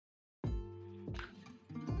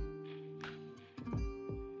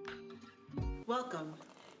Welcome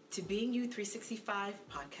to Being You 365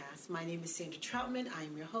 podcast. My name is Sandra Troutman. I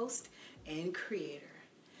am your host and creator.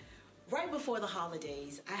 Right before the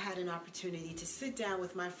holidays, I had an opportunity to sit down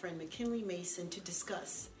with my friend McKinley Mason to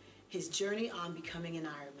discuss his journey on becoming an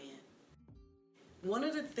Ironman. One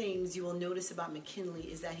of the things you will notice about McKinley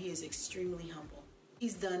is that he is extremely humble.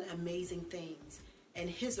 He's done amazing things, and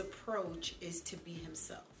his approach is to be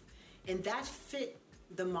himself. And that fit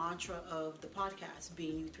the mantra of the podcast,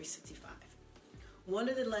 Being You 365. One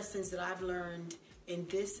of the lessons that I've learned in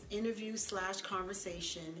this interview /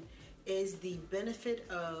 conversation is the benefit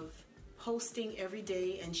of posting every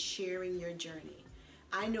day and sharing your journey.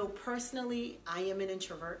 I know personally I am an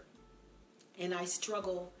introvert and I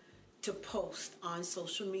struggle to post on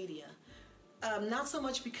social media. Not so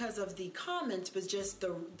much because of the comments, but just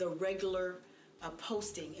the regular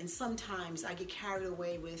posting. And sometimes I get carried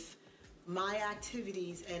away with my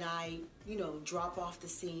activities and I, drop off the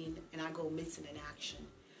scene and I go missing in action.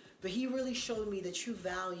 But he really showed me the true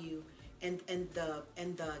value and the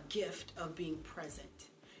gift of being present.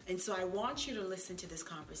 And so I want you to listen to this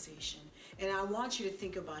conversation and I want you to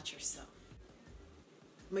think about yourself.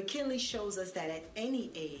 McKinley shows us that at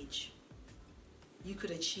any age, you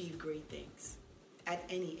could achieve great things. At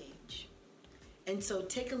any age. And so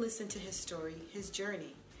take a listen to his story, his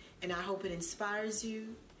journey. And I hope it inspires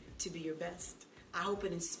you to be your best. I hope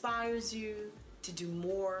it inspires you to do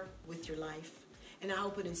more with your life. And I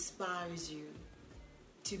hope it inspires you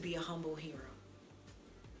to be a humble hero.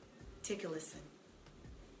 Take a listen.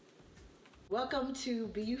 Welcome to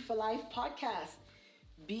Be You for Life podcast,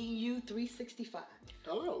 Being You 365.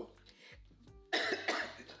 Hello.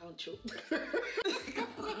 I'll choke.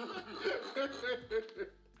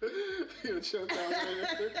 You choked out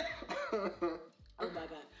there. Oh my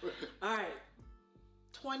God. All right.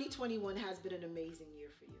 2021 has been an amazing year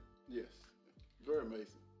for you. Yes. Very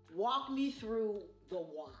amazing. Walk me through the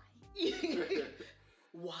why.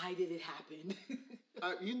 Why did it happen?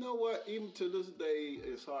 You know what? Even to this day,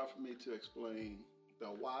 it's hard for me to explain the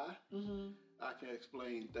why. Mm-hmm. I can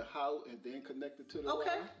explain the how and then connect it to the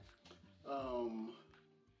why.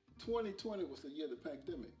 2020 was the year of the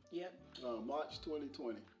pandemic. Yep. March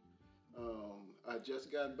 2020. I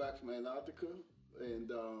just gotten back from Antarctica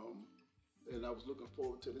and I was looking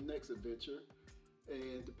forward to the next adventure.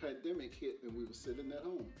 And the pandemic hit and we were sitting at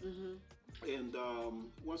home. Mm-hmm. And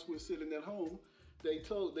once we were sitting at home, they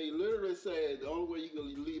literally said the only way you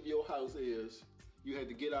can leave your house is you had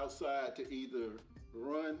to get outside to either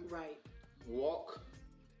run, walk,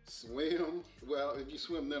 swim. Well, if you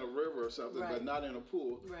swim in a river or something, but not in a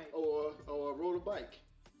pool, or rode a bike.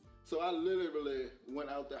 So I literally went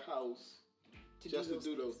out the house to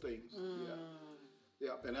do those things.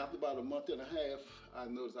 Yeah. And after about a month and a half, I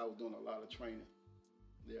noticed I was doing a lot of training.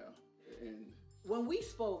 Yeah. And when we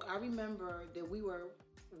spoke, I remember that we were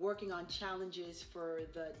working on challenges for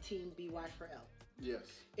the team BY4L. Yes.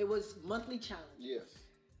 It was monthly challenges. Yes.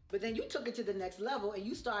 But then you took it to the next level and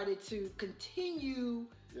you started to continue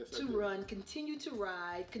to run, continue to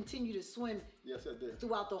ride, continue to swim. Yes, I did.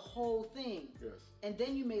 Throughout the whole thing. Yes. And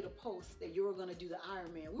then you made a post that you were going to do the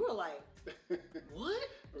Ironman. We were like, what?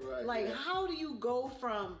 Right. How do you go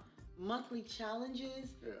from monthly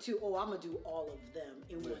challenges to, I'm going to do all of them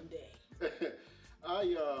in one day?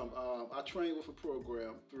 I trained with a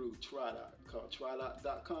program through TriDot called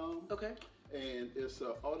TriDot.com. Okay. And it's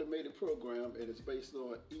an automated program and it's based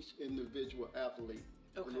on each individual athlete.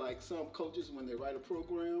 Okay. Like some coaches, when they write a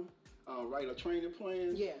program, write a training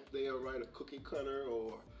plan, they'll write a cookie cutter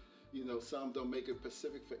or, some don't make it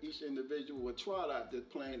specific for each individual. With TriDot, the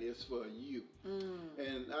plan is for you.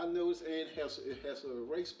 And I noticed it has a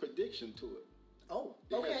race prediction to it. Oh,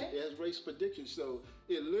 okay. It has race prediction. So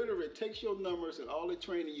it literally takes your numbers and all the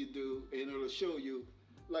training you do and it'll show you,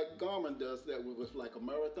 like Garmin does that with like a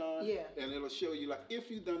marathon. Yeah. And it'll show you like, if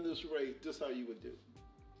you've done this race, this is how you would do.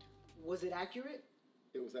 Was it accurate?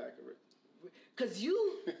 It was accurate. Because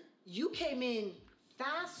you came in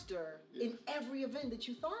faster in every event that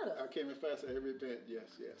you thought of. I came in faster in every event,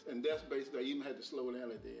 yes. And that's basically, I even had to slow down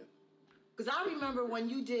at the end. Because I remember when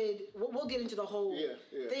you did, we'll get into the whole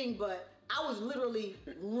thing, but I was literally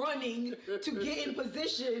running to get in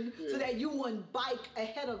position so that you wouldn't bike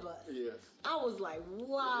ahead of us. Yes. I was like,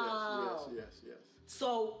 wow. Yes.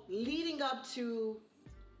 So leading up to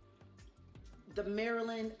the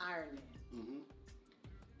Maryland Ironman,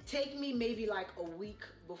 take me maybe like a week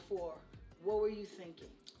before. What were you thinking?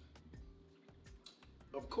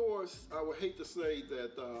 Of course, I would hate to say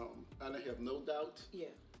that I didn't have no doubt. Yeah.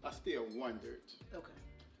 I still wondered. Okay.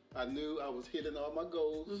 I knew I was hitting all my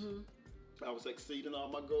goals. I was exceeding all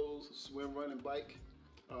my goals, swim, run, and bike.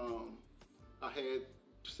 I had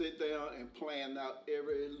sit down and plan out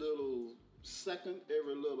every little second,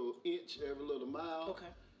 every little inch, every little mile. Okay.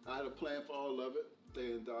 I had a plan for all of it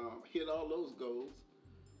and hit all those goals.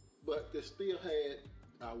 But they still had,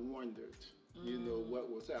 I wondered, you know, what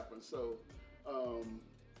was happening. So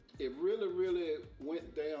it really, really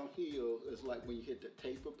went downhill. It's like when you hit the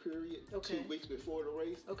taper period, Okay. 2 weeks before the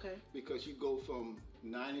race. Okay. Because you go from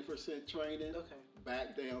 90% training Okay.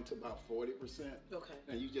 back down to about 40%. Okay.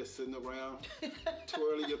 And you just sitting around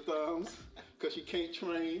twirling your thumbs because you can't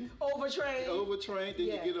train. Overtrain. Then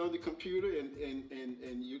Yeah. you get on the computer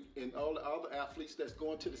and all the other athletes that's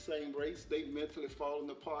going to the same race, they mentally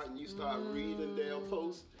falling apart and you start reading their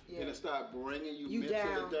posts and it start bringing you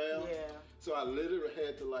mentally down. Yeah. So I literally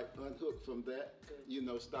had to like unhook from that, Good. you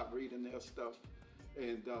know, stop reading their stuff.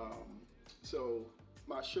 And so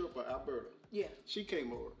my Sherpa, Alberta, Yeah. she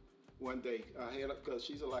came over one day. I had because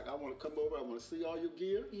she's like, I want to come over. I want to see all your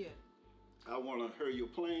gear. Yeah. I want to hear your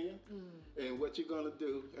plan and what you're gonna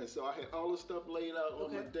do. And so I had all the stuff laid out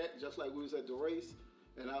on my deck, just like we was at the race.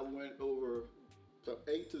 And I went over the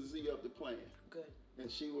A to Z of the plan. Good. And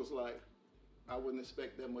she was like, I wouldn't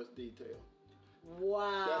expect that much detail.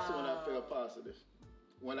 Wow. That's when I felt positive.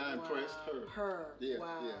 When I impressed her. Yeah,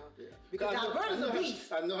 wow. Yeah. Because Alberta's a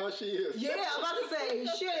beast. I know how she is. Yeah, I'm about to say,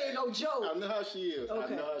 she ain't no joke. I know how she is.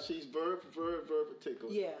 Okay. I know how she's very, very, very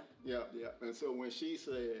particular. Yeah. Yeah. And so when she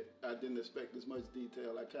said I didn't expect this much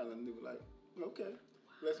detail, I kind of knew like, okay,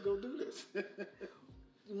 let's go do this.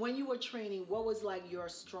 When you were training, what was like your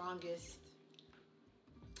strongest,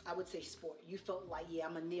 I would say, sport? You felt like, yeah,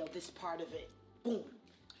 I'm gonna nail this part of it. Boom.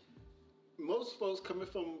 Most folks coming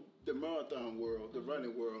from the marathon world, the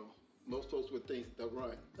running world, most folks would think the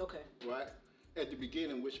run, Okay. right? At the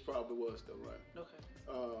beginning, which probably was the run.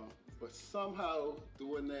 Okay. But somehow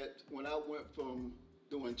doing that, when I went from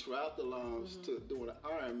doing triathlons to doing an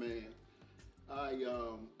Ironman,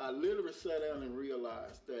 I literally sat down and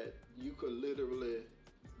realized that you could literally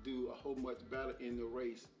do a whole much better in the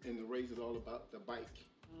race, and the race is all about the bike.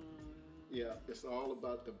 Yeah, it's all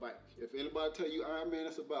about the bike. If anybody tell you Ironman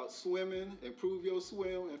it's about swimming, improve your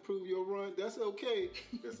swim, improve your run, that's okay.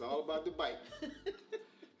 It's all about the bike.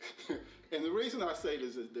 And the reason I say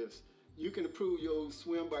this is this. You can improve your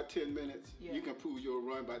swim by 10 minutes. Yeah. You can improve your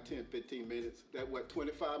run by 10, 15 minutes. That what,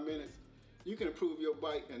 25 minutes? You can improve your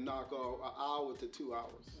bike and knock off an hour to 2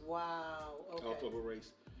 hours Wow. Okay. off of a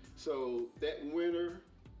race. So that winter,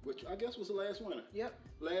 which I guess was the last winter. Yep.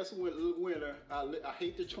 Last winter, I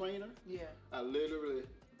hate the trainer. Yeah. I literally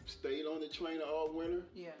stayed on the trainer all winter.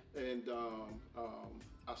 Yeah. And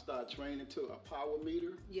I started training to a power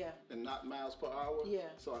meter. Yeah. And not miles per hour. Yeah.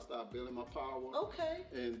 So I started building my power. Okay.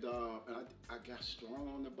 And I got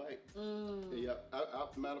strong on the bike. Yeah.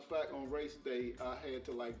 Matter of fact, on race day, I had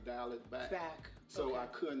to like dial it back. So I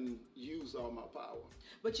couldn't use all my power.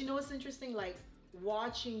 But you know what's interesting? Like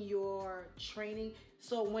watching your training.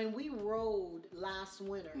 So when we rode last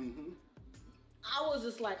winter, I was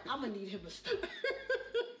just like, I'm gonna need him to stop.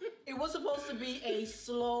 It was supposed to be a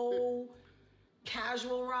slow,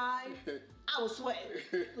 casual ride. I was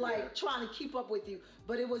sweating, like trying to keep up with you.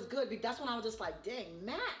 But it was good because that's when I was just like, dang,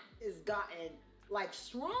 Matt has gotten like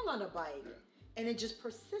strong on a bike. Yeah. And it just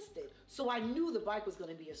persisted. So I knew the bike was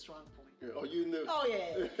gonna be a strong point. Yeah. Oh, you knew? Oh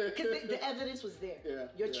yeah, because the evidence was there. Yeah,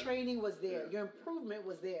 Your yeah. training was there. Yeah. Your improvement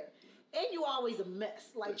was there. And you always a mess,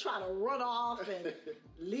 like trying to run off and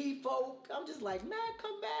leave folk. I'm just like, man,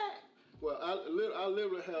 come back. Well, I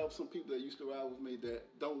literally have some people that used to ride with me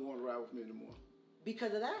that don't want to ride with me anymore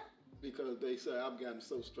Because of that? because they say I've gotten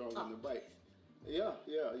so strong on the bike. Yeah.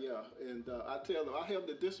 And I tell them I have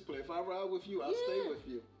the discipline. If I ride with you, I'll stay with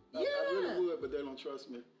you. I really would, but they don't trust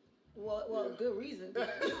me. Well, good reason.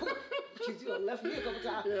 You left me a couple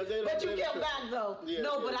times. Yeah, they don't- but you they get don't- back though. Yeah,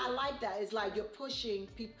 no, yeah, but I yeah. like that. It's like you're pushing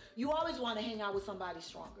people. You always want to hang out with somebody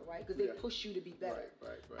stronger, right? Because they Yeah. push you to be better.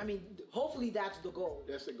 Right. I mean, hopefully that's the goal.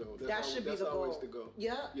 That's the goal. That should be that's the goal. always the goal.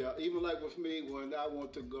 Yeah. Yeah. Even like with me, when I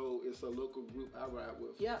want to go, it's a local group I ride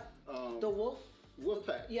with. Yeah. The Wolf.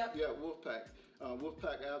 Wolfpack. Yep. Yeah, Wolfpack.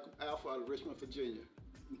 Wolfpack Alpha out of Richmond, Virginia.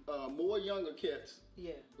 More younger cats.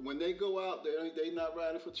 Yeah. When they go out, they not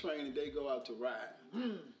riding for training. They go out to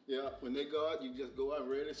ride. Yeah. When they go out, you just go out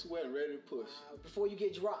ready to sweat, and ready to push. Before you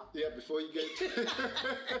get dropped. Yeah, before you get.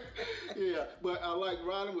 Yeah, but I like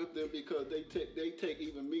riding with them because they take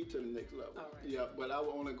even me to the next level. All right. Yeah, but I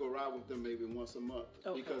will only go ride with them maybe once a month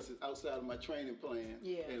Okay. because it's outside of my training plan.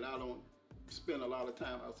 Yeah. And I don't spend a lot of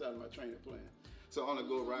time outside of my training plan. So I only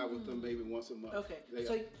go ride with them maybe once a month. Okay.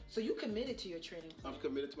 Yeah. So you committed to your training plan. I'm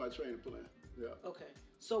committed to my training plan. Yeah. Okay.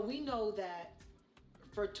 So we know that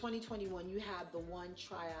for 2021, you had the one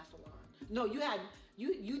triathlon. No,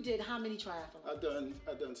 you did how many triathlons? I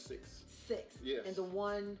done 6. 6. Yes. And the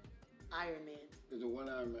one Ironman. And the one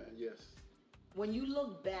Ironman, yes. When you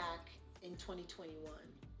look back in 2021,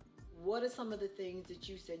 what are some of the things that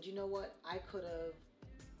you said, you know what, I could have,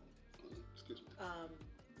 Excuse me.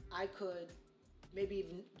 I could maybe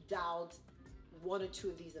even dialed 1 or 2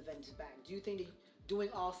 of these events back? Do you think that doing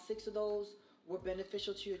all 6 of those were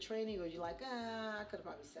beneficial to your training, or you're like, I could have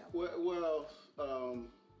probably said one?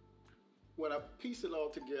 When I pieced it all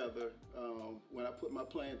together, when I put my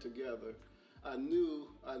plan together, I knew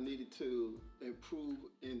I needed to improve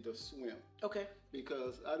in the swim. Okay.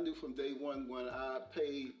 Because I knew from day one when I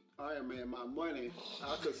paid Ironman my money,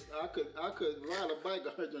 I could ride a bike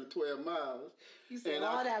 112 miles. You said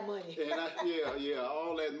all that money. And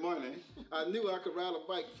all that money. I knew I could ride a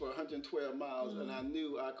bike for 112 miles, and I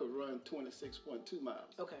knew I could run 26.2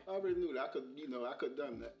 miles. Okay. I already knew that I could have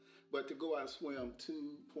done that. But to go out and swim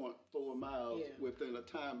 2.4 miles within a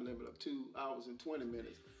time limit of 2 hours and 20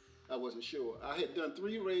 minutes, I wasn't sure. I had done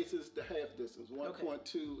 3 races the half distance,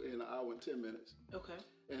 1.2 in an hour and 10 minutes. Okay.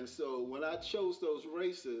 And so when I chose those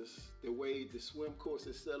races, the way the swim course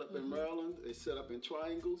is set up in Maryland, it's set up in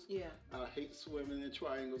triangles. Yeah. I hate swimming in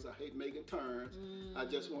triangles. I hate making turns. I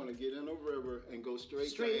just want to get in a river and go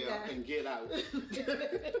straight down and get out.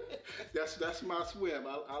 That's my swim.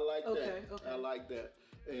 I like that. Okay. I like that.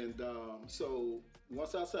 And so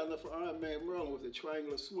once I signed up for Ironman Maryland with the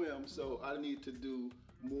triangular swim, so I need to do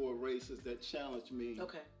more races that challenge me.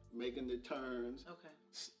 Okay. Making the turns. Okay.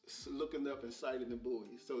 Looking up and sighting the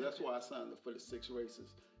buoys. So that's why I signed up for the 6 races,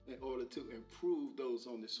 in order to improve those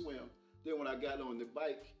on the swim. Then when I got on the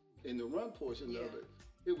bike in the run portion of it,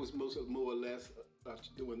 it was more or less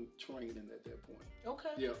doing training at that point. Okay.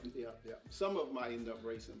 Yeah. Some of them I ended up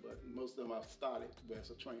racing, but most of them I've started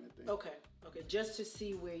as a training thing. Okay. Just to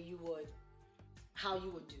see how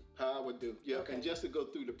you would do. How I would do, Okay. And just to go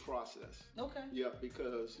through the process. Okay. Yeah,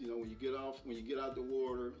 because when you get out the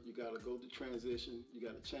water, you got to go to transition. You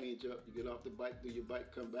got to change up. You get off the bike, do your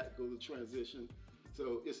bike, come back, go to transition.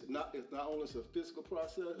 So it's not only a physical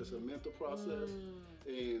process, it's a mental process.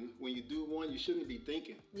 And when you do one, you shouldn't be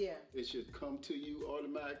thinking. Yeah. It should come to you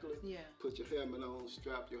automatically. Yeah. Put your helmet on,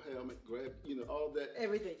 strap your helmet, grab, all that.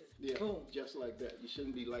 Everything. Yeah. Boom. Just like that. You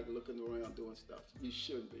shouldn't be like looking around doing stuff. You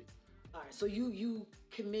shouldn't be. All right, so you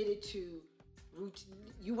committed to routine.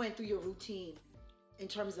 You went through your routine in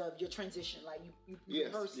terms of your transition, like you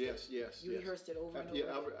rehearsed it. Yes. You rehearsed it over and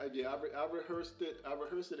over. I rehearsed it. I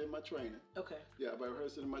rehearsed it in my training. Okay. Yeah, I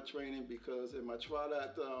rehearsed it in my training because in my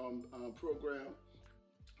Triat program,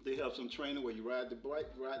 they have some training where you ride the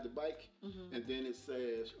bike, and then it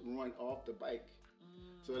says run off the bike.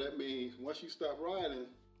 So that means once you stop riding,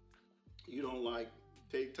 you don't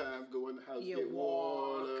take time, go in the house, get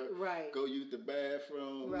water, go use the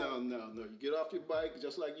bathroom. Right. No. You get off your bike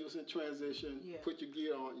just like you was in transition, put your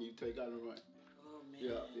gear on, and you take out and run. Oh, man.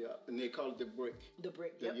 Yeah. And they call it the brick. The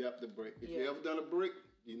brick, the brick. If you ever done a brick,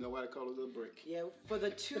 you know why they call it a brick. Yeah, for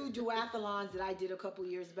the 2 duathlons that I did a couple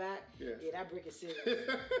years back, that brick is serious.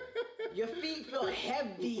 Your feet feel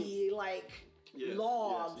heavy, like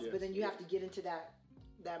logs, but then you have to get into that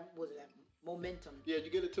momentum. Yeah, you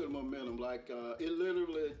get into the momentum. It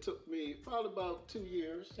literally took me probably about 2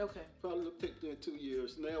 years. Okay. Probably took me 2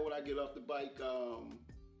 years. Now when I get off the bike,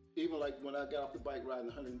 even when I got off the bike riding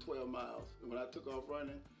 112 miles, and when I took off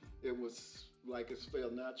running, it was like it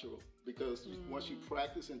felt natural. Because once you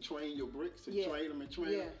practice and train your bricks and train them,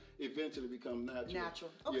 eventually become natural.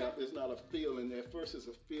 Okay. Yeah, it's not a feeling. At first it's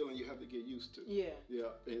a feeling you have to get used to. Yeah. Yeah,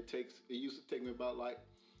 it used to take me about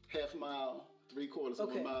half mile, 3/4 of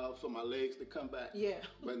a mile for my legs to come back. Yeah.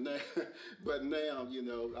 But now,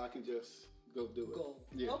 I can just go do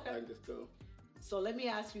it. Yeah, I can just go. So let me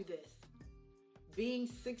ask you this: being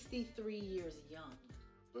 63 years young.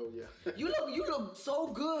 Oh yeah. you look so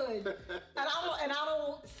good, and I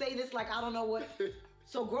don't say this like I don't know what.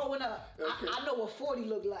 So growing up, I know what 40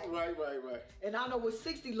 looked like. Right. And I know what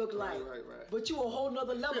 60 looked like. Right. But you a whole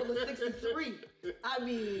nother level of 63. I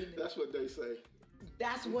mean. That's what they say.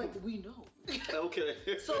 That's what we know. Okay.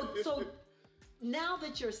 So now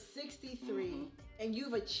that you're 63 and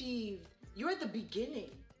you're at the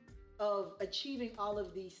beginning of achieving all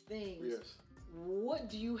of these things. Yes. What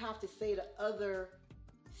do you have to say to other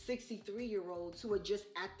 63-year-olds who are just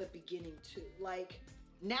at the beginning too?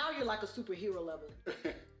 Now you're like a superhero level.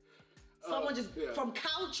 Someone from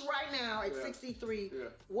couch right now at 63. Yeah.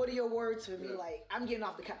 What are your words for me? I'm getting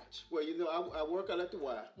off the couch. Well, I work out at the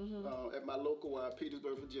Y, at my local Y,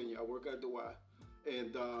 Petersburg, Virginia. I work out at the Y.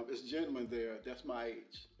 And it's gentlemen there that's my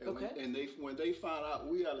age. And Okay. when they find out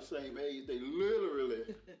we are the same age, they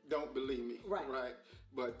literally don't believe me. Right. Right.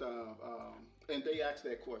 But and they asked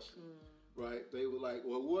that question. Right. They were like,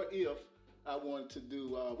 well, what if I wanted to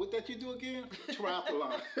do what that you do again?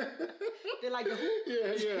 Triathlon. They're like,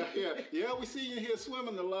 Yeah. We see you here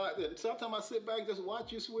swimming a lot, and sometimes I sit back and just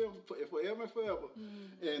watch you swim forever and forever.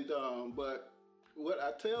 And but what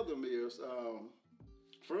I tell them is,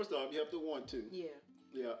 first off, you have to want to.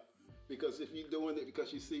 Yeah. Because if you're doing it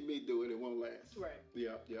because you see me do it, it won't last. Right.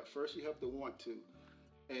 Yeah. First, you have to want to.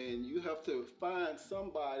 And you have to find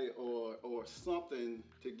somebody or something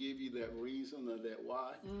to give you that reason or that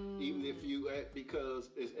why, even if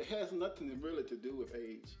because it has nothing really to do with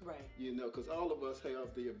age. Right. You know, because all of us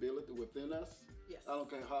have the ability within us. Yes. I don't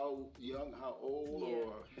care how young, how old,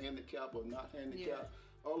 or handicapped or not handicapped.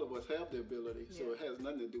 All of us have the ability, so it has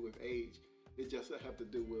nothing to do with age. It just have to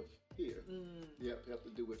do with here. Yep, have to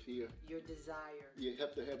do with here. Your desire. You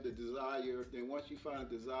have to have the desire. Then once you find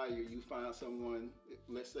desire, you find someone,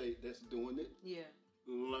 let's say, that's doing it. Yeah.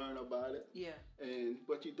 Learn about it. Yeah.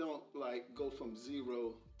 But you don't like go from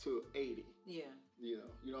 0 to 80. Yeah. You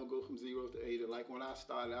know, you don't go from 0 to 80. Like when I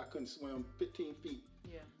started, I couldn't swim 15 feet.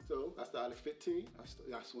 Yeah. So I started 15. I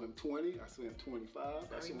swam 20. I swam 25.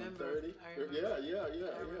 I swam 30. I remember.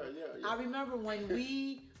 Yeah. I remember when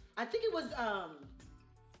I think it was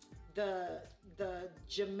the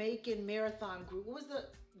Jamaican marathon group. What was the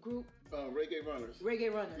group? Reggae Runners.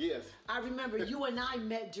 Reggae Runners. Yes. I remember you and I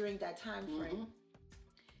met during that time frame.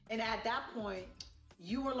 And at that point,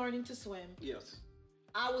 you were learning to swim. Yes.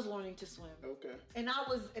 I was learning to swim. Okay. And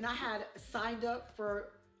I had signed up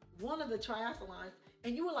for one of the triathlons.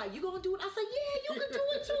 And you were like, you gonna do it? I said, yeah, you can do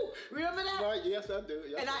it too. Remember that? Right, yes, I do.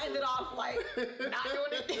 Yes, and I ended off like, not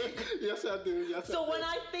doing it. Yes, I do. So when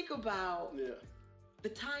I think about yeah. the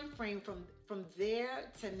time frame from there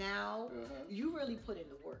to now, you really put in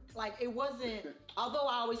the work. Like it wasn't, although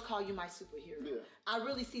I always call you my superhero, I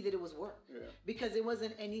really see that it was work. Because it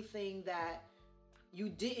wasn't anything that you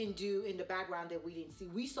didn't do in the background that we didn't see.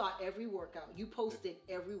 We saw every workout. You posted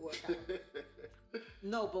every workout.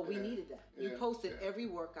 No, but we needed that. You posted every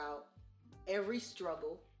workout, every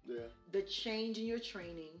struggle, the change in your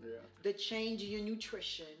training, the change in your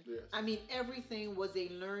nutrition. I mean, everything was a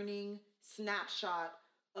learning snapshot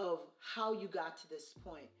of how you got to this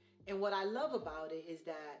point. And what I love about it is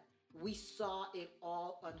that we saw it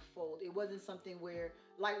all unfold. It wasn't something where,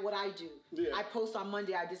 like what I do. I post on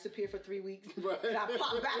Monday, I disappear for 3 weeks, and I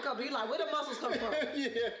pop back up, and you're like, where the muscles come from?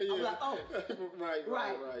 I'm like, oh. Right.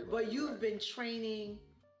 But you've been training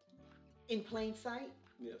in plain sight.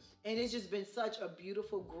 Yes. And it's just been such a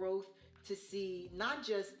beautiful growth to see not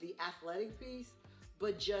just the athletic piece,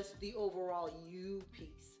 but just the overall you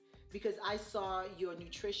piece. Because I saw your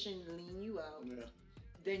nutrition lean you out.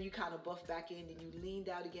 Then you kind of buff back in and you leaned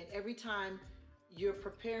out again. Every time you're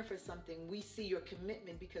preparing for something, we see your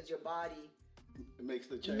commitment because your body makes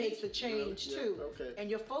the change too. Okay.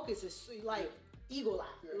 And your focus is like eagle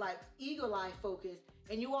eye, like eagle eye focus.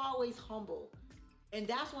 And you're always humble. And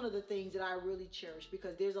that's one of the things that I really cherish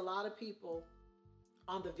because there's a lot of people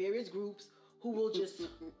on the various groups who will just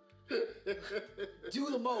do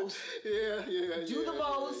the most. Do the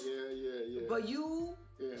most. But you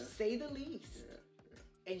say the least.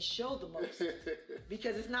 And show the most.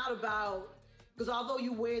 Because it's not about, because although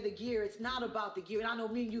you wear the gear, it's not about the gear. And I know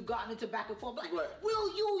me and you've gotten into back and forth, like,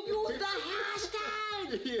 will you use the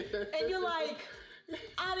hashtag? And you're like,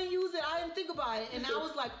 I didn't use it. I didn't think about it. And I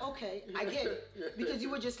was like, okay, I get it. Because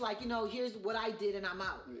you were just like, here's what I did and I'm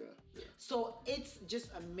out. So it's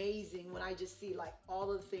just amazing when I just see like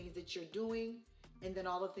all of the things that you're doing and then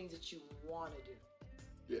all the things that you want to do.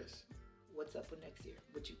 Yes. What's up for next year?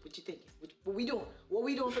 What you thinking? What we doing? What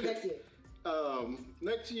we doing for next year?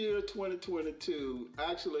 Next year, 2022.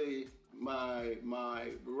 Actually, my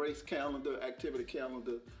race calendar, activity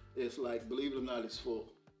calendar, is like, believe it or not, it's full.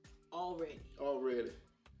 Already.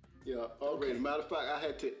 Yeah, already. Okay. Matter of fact, I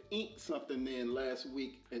had to ink something in last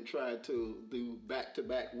week and try to do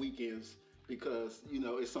back-to-back weekends because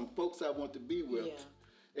it's some folks I want to be with. Yeah.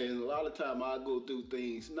 And a lot of time I go do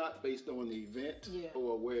things not based on the event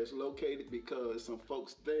or where it's located because some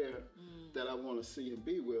folks there that I want to see and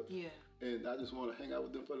be with. Yeah. And I just want to hang out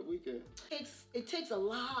with them for the weekend. It takes a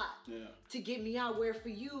lot to get me out where for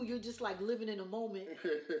you, you're just like living in a moment.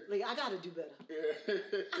 Like, I got to do better.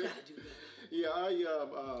 I got to do better. Yeah,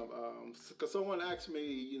 because someone asked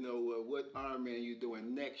me, what Ironman you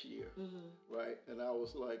doing next year, right? And I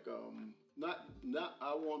was like, not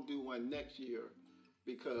I won't do one next year.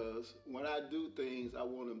 Because when I do things, I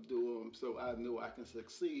want to do them so I know I can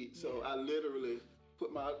succeed. So I literally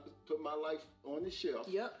put my life on the shelf.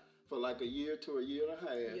 Yep. For like a year to a year and a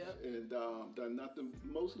half, Yep. and done nothing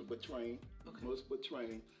mostly but train. Okay. Mostly but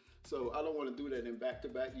train. So I don't want to do that in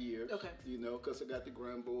back-to-back years. Okay. You know, because I got the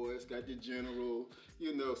grand boys, got the general.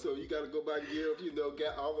 You know, so you got to go back and give. You know,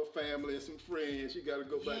 got all the family and some friends. You got to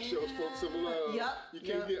go back show folks some love. Yep. You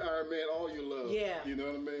can't get Iron Man all your love. Yeah. You know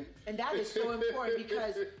what I mean? And that is so important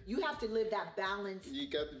because you have to live that balanced, You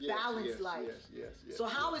got to balanced life. Yes. So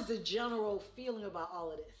how is the general feeling about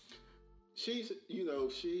all of this? She's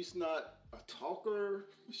not a talker.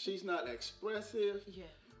 She's not expressive. Yeah.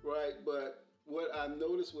 Right, but what I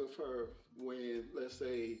noticed with her when, let's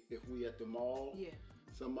say, if we at the mall, Yeah.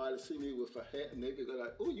 somebody see me with a hat and they be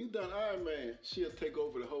like, "Oh, you done Iron Man?" She'll take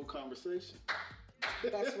over the whole conversation.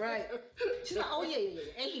 That's right. She's like, "Oh yeah.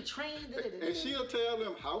 And he trained." And she'll tell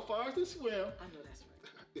them how far is the swim, I know that's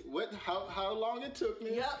right. how long it took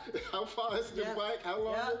me, Yep. how far is the Yep. bike, how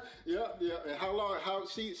long, Yep. and how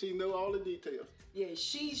she know all the details. Yeah,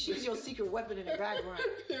 she's your secret weapon in the background.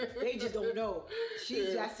 They just don't know.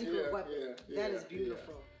 She's that secret weapon. That is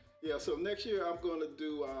beautiful. Yeah, so next year I'm going to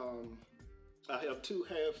do, I have 2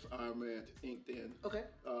 half Ironman inked in. Okay.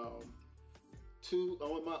 2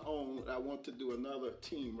 on my own. I want to do another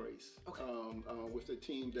team race. Okay. With the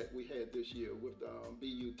team that we had this year with the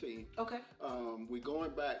BU team. Okay. We're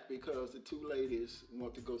going back because the 2 ladies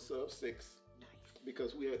want to go sub 6.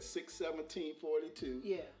 Because we had 6:17:42.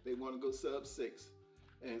 Yeah. They want to go sub 6.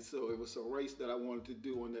 And so it was a race that I wanted to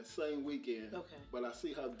do on that same weekend. Okay. But I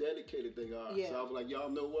see how dedicated they are. Yeah. So I was like, y'all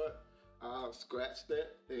know what? I'll scratch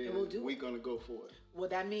that and we're going to go for it. Well,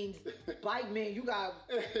 that means, bike man, you got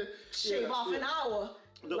to shave off an hour.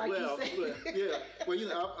 No, like well, you said. yeah. Well, you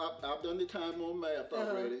know, I've done the time on math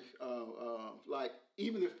already. Like,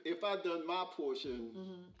 even if I done my portion,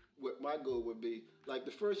 what my goal would be, like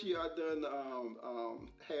the first year I done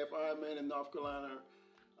half Ironman in North Carolina,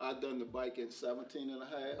 I done the bike in 17 and a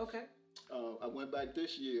half. Okay. I went back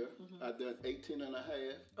this year, I done 18 and a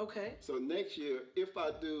half. Okay. So next year, if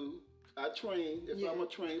I do, I train, if I'm going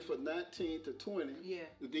to train for 19 to 20,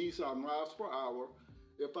 these are miles per hour.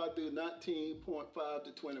 If I do 19.5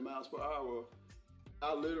 to 20 miles per hour,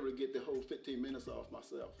 I literally get the whole 15 minutes off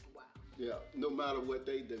myself. Wow. Yeah, no matter what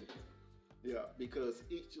they do. Yeah, because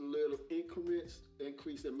each little increase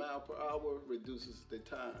in mile per hour reduces the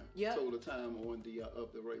time, total time on the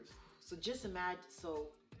of the race. So just imagine,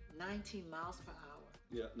 19 miles per hour.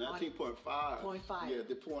 Yeah, 19.5. 0.5. Yeah,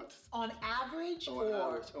 the points. On average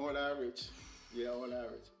On average. Yeah, on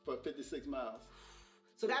average. For 56 miles.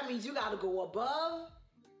 So that means you got to go above.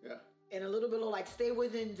 Yeah. And a little bit of like stay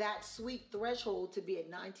within that sweet threshold to be at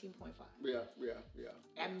 19.5. Yeah.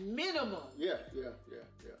 At minimum. Yeah.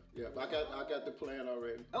 But I got the plan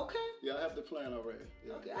already. Okay. Yeah, I have the plan already.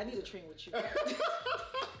 Yeah. Okay, I need to train with you.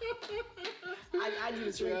 I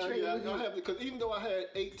need to train with you. I have because even though I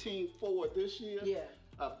had 18.4 this year,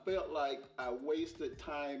 I felt like I wasted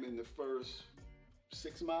time in the first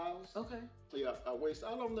 6 miles. Okay. Yeah, I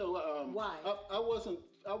don't know. Why?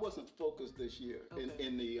 I wasn't focused this year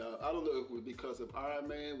in the. I don't know if it was because of Iron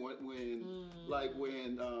Man when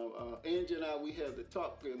Angie and I we had the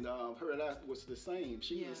talk and her and I was the same.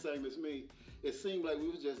 She was the same as me. It seemed like we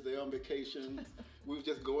was just there on vacation. We was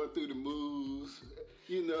just going through the moves.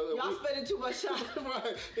 You know, y'all spending too much time. Right,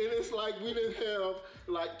 and it's like we didn't have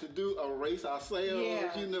like to do a race ourselves.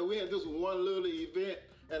 Yeah. You know, we had this one little event.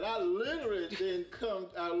 And I literally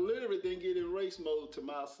didn't get in race mode to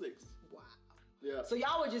mile 6. Wow. Yeah. So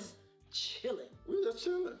y'all were just chilling. We were just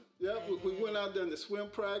chilling. Yeah. We went out there in the swim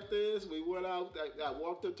practice. We went out, I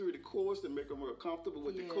walked her through the course to make her more comfortable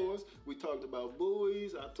with the course. We talked about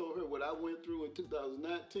buoys. I told her what I went through in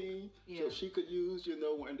 2019 so she could use, you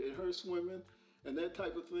know, in her swimming and that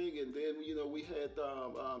type of thing. And then, you know, we had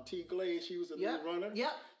T. Glade. She was a new runner.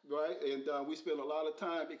 Yep. Right, and we spent a lot of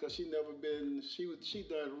time because she done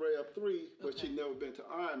Rev 3, but she never been to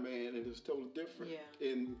Ironman, and it was totally different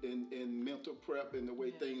in mental prep and the way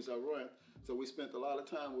things are run. So we spent a lot of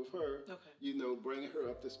time with her, you know, bringing her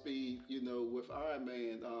up to speed, you know, with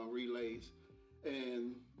Ironman relays,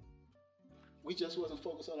 and we just wasn't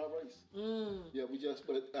focused on our race. Yeah,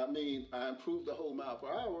 but I mean, I improved the whole mile per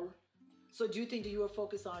hour. So do you think that you were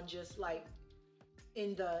focused on just like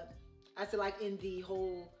in the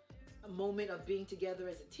whole moment of being together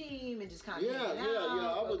as a team and just kind of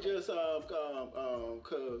I was just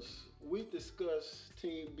because we discussed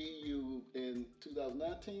Team BU in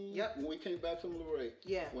 2019 when we came back from Luray.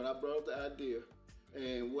 When I brought up the idea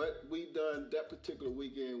and what we done that particular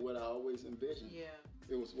weekend, what I always envisioned.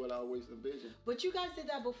 It was what I always envisioned. But you guys did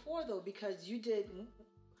that before though, because you did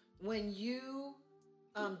when you,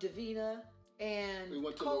 Davina, and we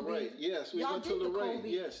went to Kobe. Luray. Yes, we Y'all went to did the Luray. Kobe.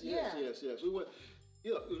 Yes. We went.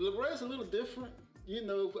 You know, Luray's a little different. You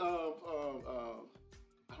know,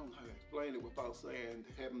 I don't know how to explain it without saying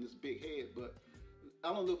having this big head, but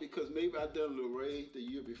I don't know, because maybe I done Luray the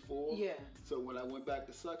year before. Yeah. So when I went back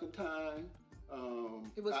the second time,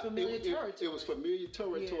 it was familiar territory. It was familiar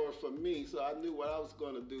territory for me, so I knew what I was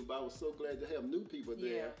going to do. But I was so glad to have new people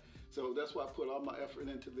there. Yeah. So that's why I put all my effort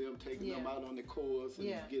into them, taking them out on the course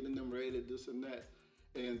and getting them ready, this and that.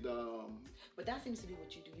 And but that seems to be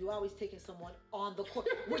what you do. You always taking someone on the court,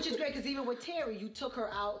 which is great, because even with Terry, you took her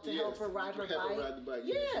out to help her ride her bike. Ride the bike.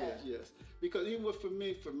 Yes. Because even for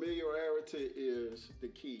me, familiarity is the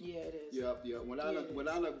key. Yeah, it is. Yeah. When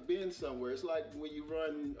I've been somewhere, it's like when you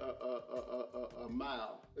run a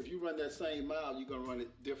mile. If you run that same mile, you're gonna run it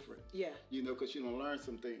different. Yeah. You know, because you're gonna learn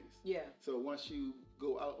some things. Yeah. So once you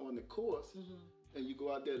go out on the course and you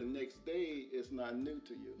go out there the next day, it's not new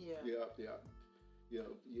to you. Yeah. You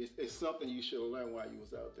know, it's something you should have learned while you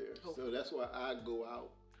was out there. Okay. So that's why I go out.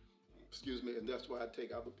 And that's why I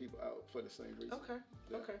take other people out for the same reason.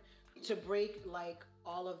 Okay. To break like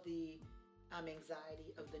all of the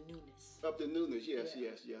anxiety of the newness. Of the newness, yes.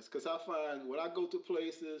 Because I find when I go to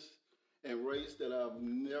places and race that I've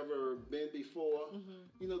never been before,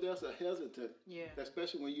 you know, there's a hesitant. Yeah.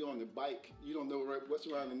 Especially when you're on the bike, you don't know what's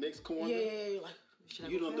around the next corner. Yeah. Like,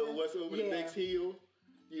 you don't know what's over the next hill.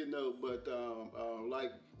 You know, but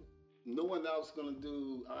like knowing I was gonna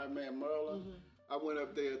do Ironman Maryland, I went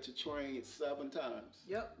up there to train 7 times.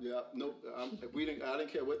 Yep. No, I didn't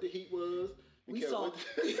care what the heat was. I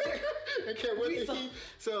didn't care what the heat.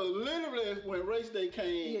 So literally, when race day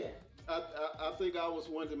came, I think I was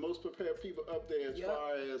one of the most prepared people up there as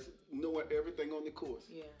far as knowing everything on the course.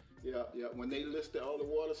 Yeah. When they listed all the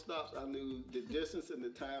water stops, I knew the distance and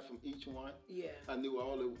the time from each one. Yeah. I knew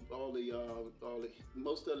all the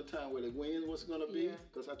most of the time where the wind was gonna be,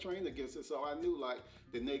 because I trained against it. So I knew like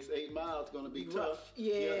the next 8 miles gonna be tough.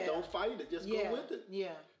 Yeah. Don't fight it. Just go with it. Yeah.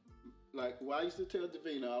 Like I used to tell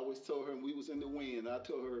Davina, I always told her when we was in the wind, I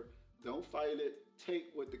told her, don't fight it.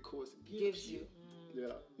 Take what the course gives you.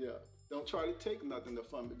 Yeah. Don't try to take nothing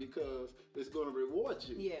from it, because it's gonna reward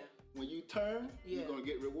you. Yeah. When you turn, you're going to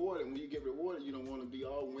get rewarded. When you get rewarded, you don't want to be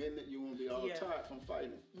all winded. You want to be all tired from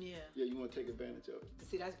fighting. Yeah. Yeah, you want to take advantage of it.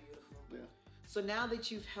 See, that's beautiful. Yeah. So now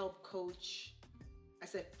that you've helped coach, I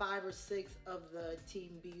said 5 or 6 of the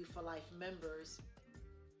Team BU for Life members,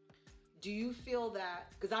 do you feel that,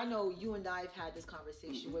 because I know you and I have had this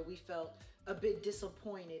conversation where we felt a bit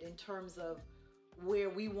disappointed in terms of where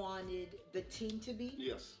we wanted the team to be.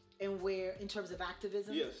 Yes. And where, in terms of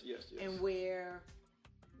activism. Yes. And where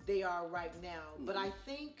they are right now. But I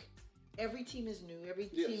think every team is new. Every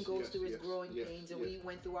team goes through its growing pains, and we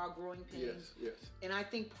went through our growing pains. Yes. And I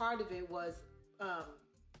think part of it was,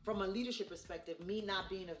 from a leadership perspective, me not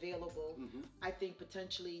being available, I think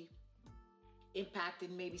potentially impacted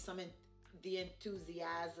maybe the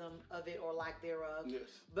enthusiasm of it or lack thereof. Yes.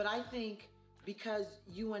 But I think because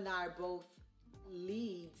you and I are both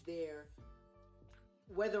leads there,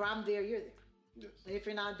 whether I'm there, you're there. Yes. And if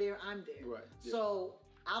you're not there, I'm there. Right. Yes. So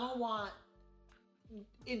I don't want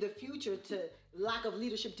in the future to lack of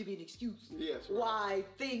leadership to be an excuse why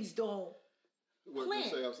things don't work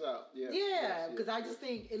themselves out. Because I just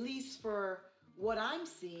think, at least for what I'm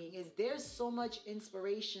seeing, is there's so much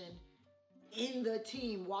inspiration in the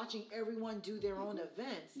team watching everyone do their own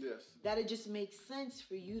events that it just makes sense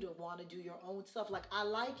for you to want to do your own stuff. Like, I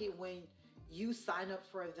like it when you sign up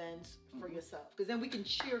for events for yourself, because then we can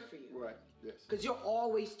cheer for you. Right. Yes. Because you're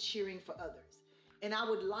always cheering for others. And I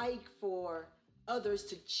would like for others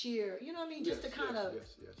to cheer, you know what I mean? Just to kind of,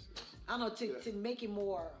 I don't know, to make it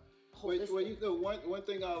more holistic. Well, you know, one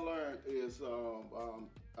thing I learned is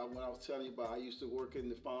when I was telling you about, I used to work in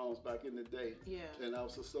the farms back in the day. Yeah. And I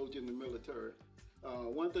was a soldier in the military.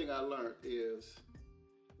 One thing I learned is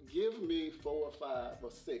give me 4 or 5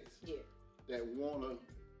 or 6 that want to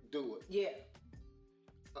do it. Yeah.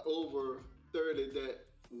 Over 30 that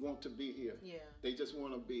want to be here. Yeah. They just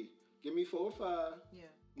want to be. Give me 4 or 5. Yeah.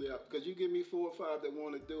 Yeah, because you give me 4 or 5 that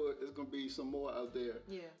want to do it, there's going to be some more out there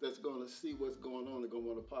that's going to see what's going on and going to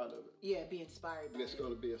want a part of it. Yeah, be inspired by it. That's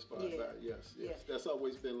going to be inspired by it, yes. That's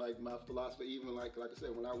always been like my philosophy, even like I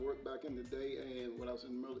said, when I worked back in the day and when I was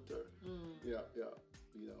in the military. Yeah.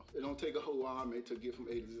 You know, it don't take a whole army to get from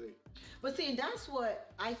A to Z. But see, and that's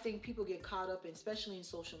what I think people get caught up in, especially in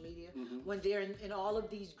social media, when they're in all of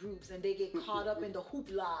these groups and they get caught up in the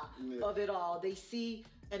hoopla of it all. They see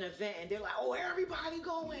an event and they're like, oh, everybody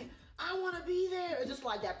going. I want to be there. It's just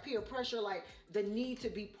like that peer pressure, like the need to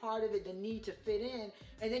be part of it, the need to fit in.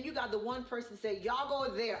 And then you got the one person say, y'all go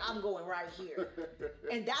there, I'm going right here.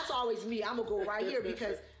 And that's always me. I'm going to go right here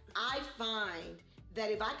because I find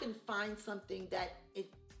that if I can find something that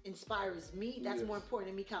it inspires me, that's more important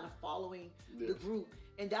than me kind of following the group.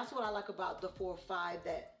 And that's what I like about the 4 or 5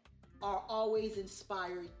 that are always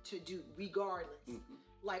inspired to do, regardless.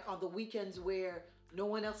 Like on the weekends where no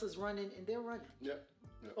one else is running and they're running. Yep.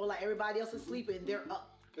 Or like everybody else is sleeping and they're up.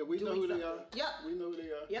 And we know who they are. Yep. We know who they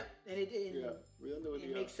are. Yep. And we know who they are.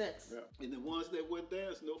 It makes sense. Yeah. And the ones that went there,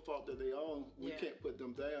 it's no fault that they own. We can't put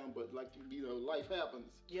them down, but like, life happens.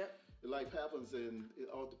 Yep. Life happens, and it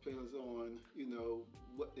all depends on,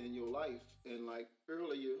 what in your life. And like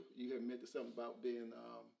earlier, you had mentioned something about being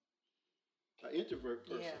an introvert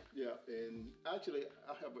person. Yeah. And actually,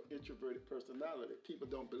 I have an introverted personality. People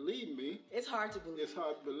don't believe me. It's hard to believe. It's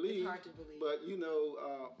hard to believe. It's hard to believe. But,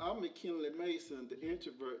 I'm McKinley Mason, the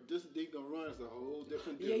introvert. This Deacon Run's a whole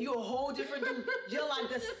different dude. Yeah, you're a whole different dude. You're like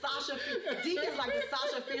the Sasha Fierce. Deacon's like the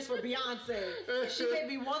Sasha Fierce for Beyonce. She may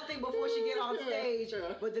be one thing before she get on stage,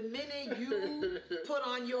 but the minute you put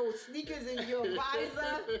on your sneakers and your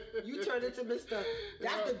visor, you turn into Mr.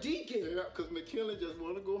 That's the Deacon. Yeah, because McKinley just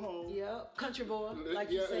want to go home. Yeah, country boy, like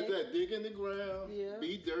you said. Dig in the ground,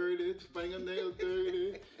 be dirty, fingernails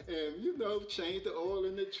dirty, and, change the oil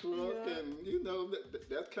in the truck, and,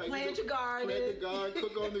 that's kind of... Plant your garden. Plant the garden,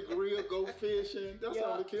 cook on the grill, go fishing. That's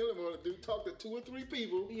all McKinley want to do. Talk to 2 or 3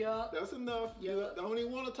 people. Yeah. That's enough. I don't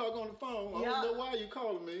even want to talk on the phone. I don't know why you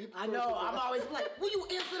calling me. I know. I'm always like, will you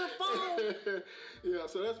answer the phone? Yeah,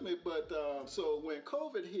 so that's me. But, so when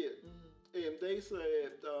COVID hit, and they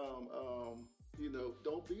said,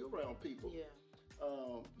 don't be around people. Yeah.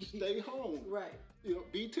 Stay home. Right.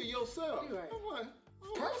 Be to yourself. Right. I'm like,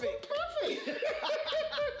 perfect.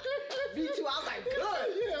 Me too. I was like, good.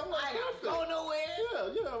 Yeah, I'm like, I ain't go nowhere.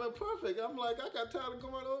 Yeah, I'm like, perfect. I'm like, I got tired of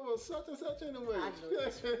going over such and such anyway.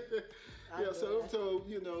 I know so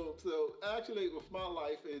actually with my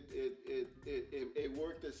life, it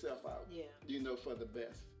worked itself out. Yeah. For the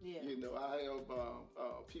best. Yeah. I have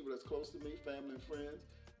people that's close to me, family and friends,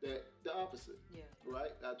 that the opposite. Yeah.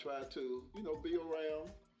 Right. I try to be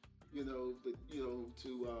around. You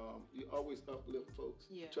always uplift folks.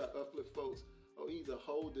 Yeah. Try to uplift folks, or either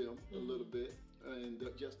hold them a little bit, and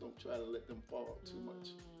just don't try to let them fall too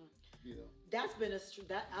much. That's been I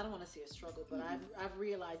don't want to say a struggle, but I've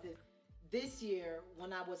realized that this year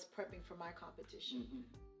when I was prepping for my competition,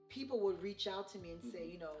 people would reach out to me and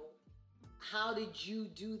say, how did you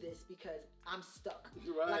do this? Because I'm stuck.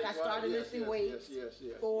 Right, like I started lifting weights, yes.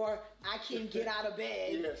 or I can't get out of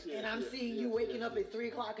bed, and I'm seeing you waking up at 3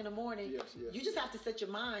 o'clock in the morning. You just have to set your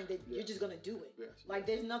mind that you're just gonna do it. Like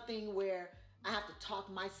there's nothing where I have to talk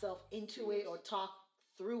myself into it or talk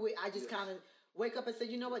through it. I just kind of wake up and say,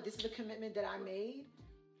 you know what? This is a commitment that I made.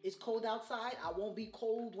 It's cold outside. I won't be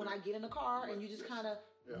cold when I get in the car, and you just kind of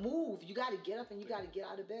move. You got to get up and you got to get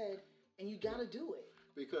out of bed, and you got to do it.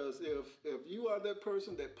 Because if you are that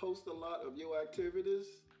person that posts a lot of your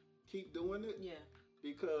activities, keep doing it. Yeah.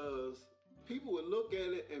 Because people will look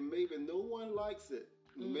at it and maybe no one likes it.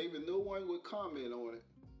 Maybe no one would comment on it.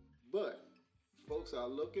 But folks are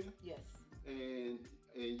looking. Yes. And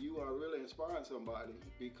you are really inspiring somebody,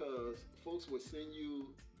 because folks will send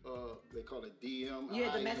you they call it DM.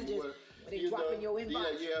 Yeah, the messages they drop in your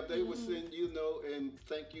inbox. Yeah, they would send and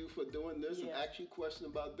thank you for doing this and ask you questions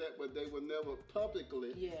about that, but they would never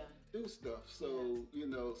publicly do stuff. So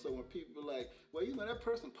so when people are like, well, that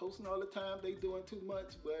person posting all the time, they doing too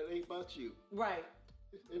much, but it ain't about you. Right.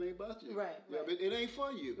 It ain't about you. Right. Yeah, but it ain't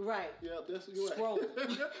for you. Right. Yeah, that's right.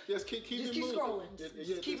 Scrolling. Just keep just it keep moving. Scrolling.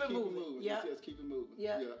 Just keep it moving. Yeah. Just keep it moving.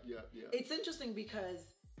 Yeah. Yeah. It's interesting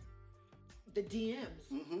because the DMs,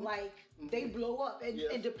 like they blow up,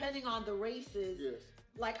 and depending on the races,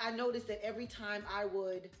 like I noticed that every time I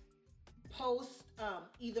would post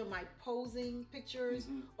either my posing pictures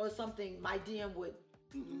or something, my DM would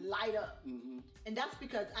light up. And that's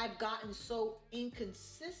because I've gotten so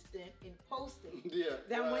inconsistent in posting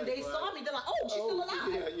that when they saw me, they're like, oh, she's still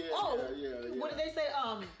alive. What did they say?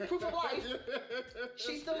 Proof of life.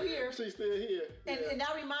 She's still here. She's still here. And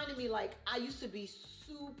that reminded me, like, I used to be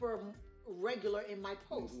super regular in my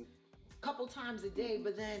posts, couple times a day,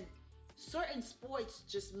 but then certain sports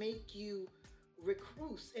just make you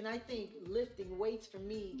recluse, and I think lifting weights for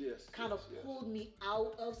me kind of pulled me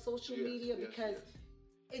out of social media because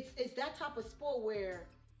it's that type of sport where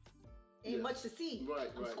ain't much to see. Right,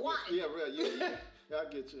 I'm squatting.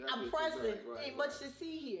 I get you. I'm present. Ain't much to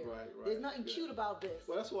see here. Right. There's nothing cute about this.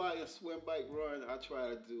 Well, that's why in swim, bike, run, I try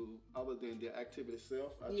to do, other than the activity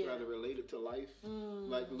itself, I try to relate it to life.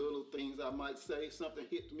 Like little things I might say, something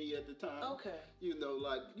hit me at the time. Okay. You know,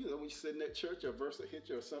 like, you know, when you're sitting at church, a verse will hit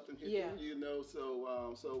you or something hit you, you know.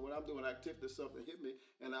 So when I'm doing activity, something hit me,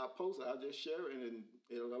 and I'll post it, I'll just share it, and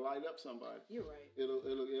it'll light up somebody. You're right. It'll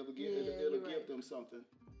give them something.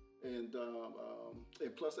 And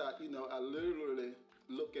plus, I literally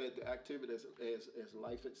look at the activity as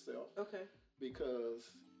life itself. Okay.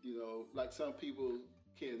 Because, you know, like some people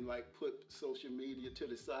can like put social media to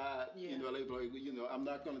the side. You know, they like, you know, I'm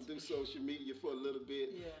not going to do social media for a little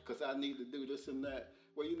bit because I need to do this and that.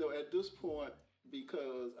 Well, you know, at this point,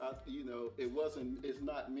 because it's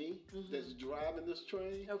not me that's driving this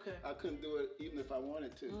train. Okay. I couldn't do it even if I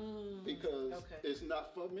wanted to because it's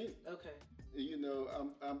not for me. Okay. You know,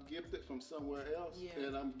 I'm gifted from somewhere else,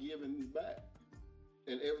 and I'm giving back.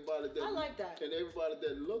 And everybody that I like that. And everybody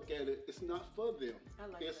that look at it, it's not for them. I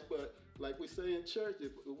like that. But like we say in church,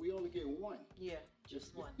 if we only get one. Yeah,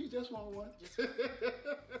 just one. You just want one. Just one.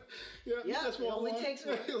 You just want one. It only takes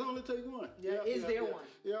one. It only takes one. Is there one?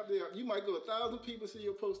 Yeah. You might go 1,000 people see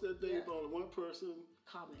your post that day, but only one person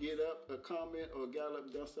get up, a comment, or got up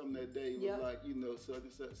and done something that day. Was like, you know, such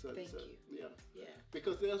and such, such and such. Thank you. Yeah.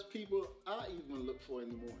 Because there's people I even look for in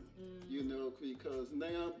the morning. You know, because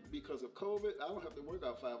now, because of COVID, I don't have to work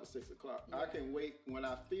out 5 or 6 o'clock. I can wait when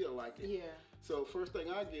I feel like it. Yeah. So first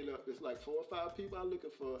thing I get up, it's like 4 or 5 people I'm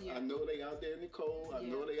looking for. I know they out there in the cold. I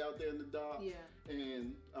know they out there in the dark. Yeah.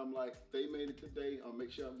 And I'm like, they made it today. I'll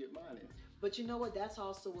make sure I get mine in. But you know what? That's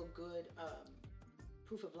also a good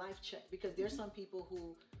proof of life check, because there's some people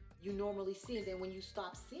who you normally see, and then when you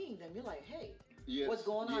stop seeing them, you're like, hey, what's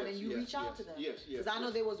going on? And you reach out to them. Because I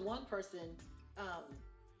know there was one person,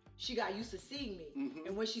 she got used to seeing me.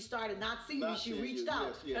 And when she started not seeing me, she reached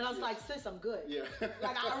out. And I was like, sis, I'm good.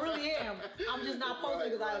 Like, I really am. I'm just not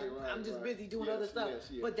posting because I'm just busy doing other stuff.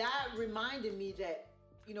 But that reminded me that,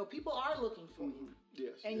 you know, people are looking for you.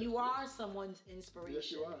 And you are someone's inspiration.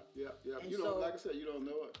 Yes, you are. Yeah. You don't, like I said, you don't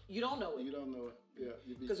know it. You don't know it. You don't know it.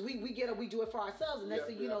 Yeah. Because we do it for ourselves, and next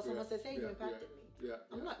thing you know, someone says, hey, you impacted me.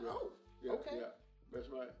 I'm like, oh, okay. Yeah, that's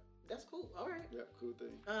right. That's cool. All right. Yeah, cool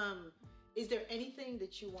thing. Is there anything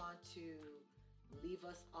that you want to leave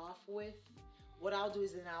us off with? What I'll do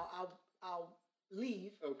is then I'll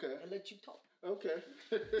leave. Okay. And let you talk. Okay.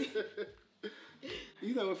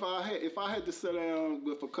 You know, if I had to sit down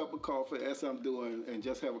with a cup of coffee as I'm doing and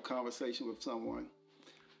just have a conversation with someone,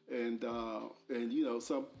 and you know,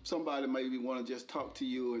 somebody maybe want to just talk to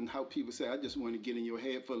you, and how people say, I just want to get in your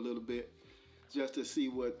head for a little bit, just to see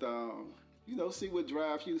what see what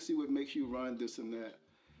drives you, see what makes you run, this and that.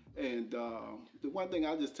 And the one thing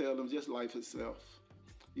I just tell them, just life itself.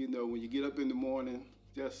 You know, when you get up in the morning,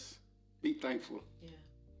 just be thankful. Yeah.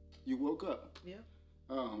 You woke up. Yeah.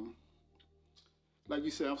 Like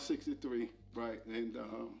you said, I'm 63, right? And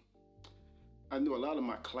I know a lot of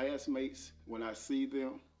my classmates, when I see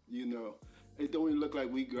them, you know, it don't even look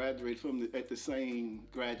like we graduated at the same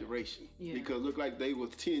graduation. Yeah. Because it looked like they were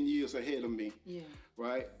 10 years ahead of me. Yeah.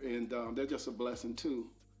 Right? And they're just a blessing too.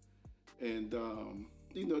 And,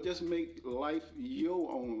 you know, just make life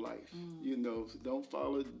your own life. You know, don't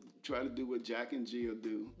try to do what Jack and Jill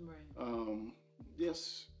do. Right.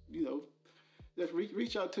 Just, you know, just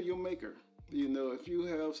reach out to your maker. You know, if you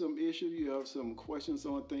have some issue, you have some questions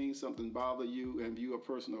on things, something bother you, and you're a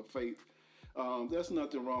person of faith, there's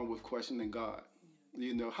nothing wrong with questioning God.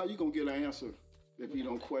 You know, how you going to get an answer if you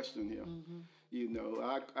don't question him? You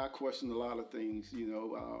know, I question a lot of things, you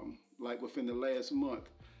know, like within the last month,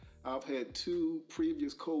 I've had 2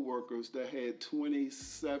 previous co-workers that had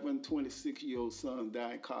 27, 26-year-old sons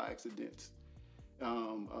die in car accidents.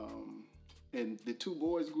 And the 2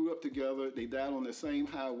 boys grew up together. They died on the same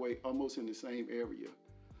highway, almost in the same area.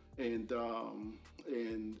 And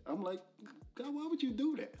I'm like, God, why would you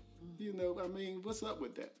do that? You know, I mean, what's up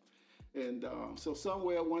with that? And so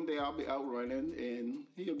somewhere one day I'll be out running and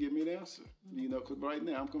he'll give me an answer. You know, because right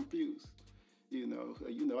now I'm confused. You know,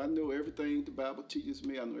 I know everything the Bible teaches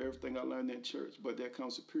me. I know everything I learned in church. But there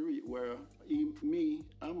comes a period where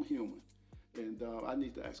I'm human. And I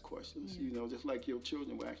need to ask questions, you know, just like your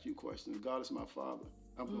children will ask you questions. God is my Father.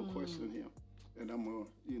 I'm going to question him. And I'm going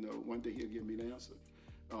to, you know, one day he'll give me the answer.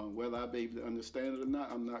 Whether I'll be able to understand it or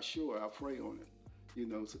not, I'm not sure. I'll pray on it. You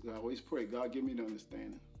know, so I always pray, God, give me the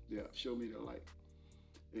understanding. Yeah, show me the light.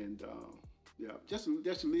 And, just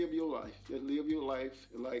live your life. Just live your life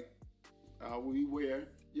like we wear.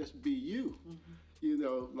 Just be you. You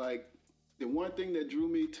know, like the one thing that drew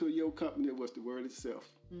me to your company was the word itself.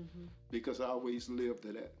 Because I always lived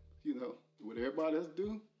to that, you know. What everybody else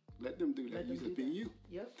do, let them do that. You just be you.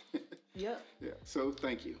 Yep. Yep. Yeah. So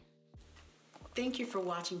thank you. Thank you for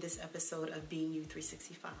watching this episode of Being You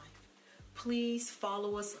 365. Please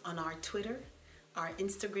follow us on our Twitter, our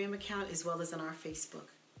Instagram account, as well as on our Facebook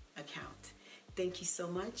account. Thank you so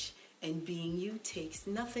much. And being you takes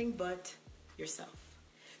nothing but yourself.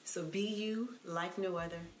 So be you like no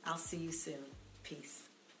other. I'll see you soon. Peace.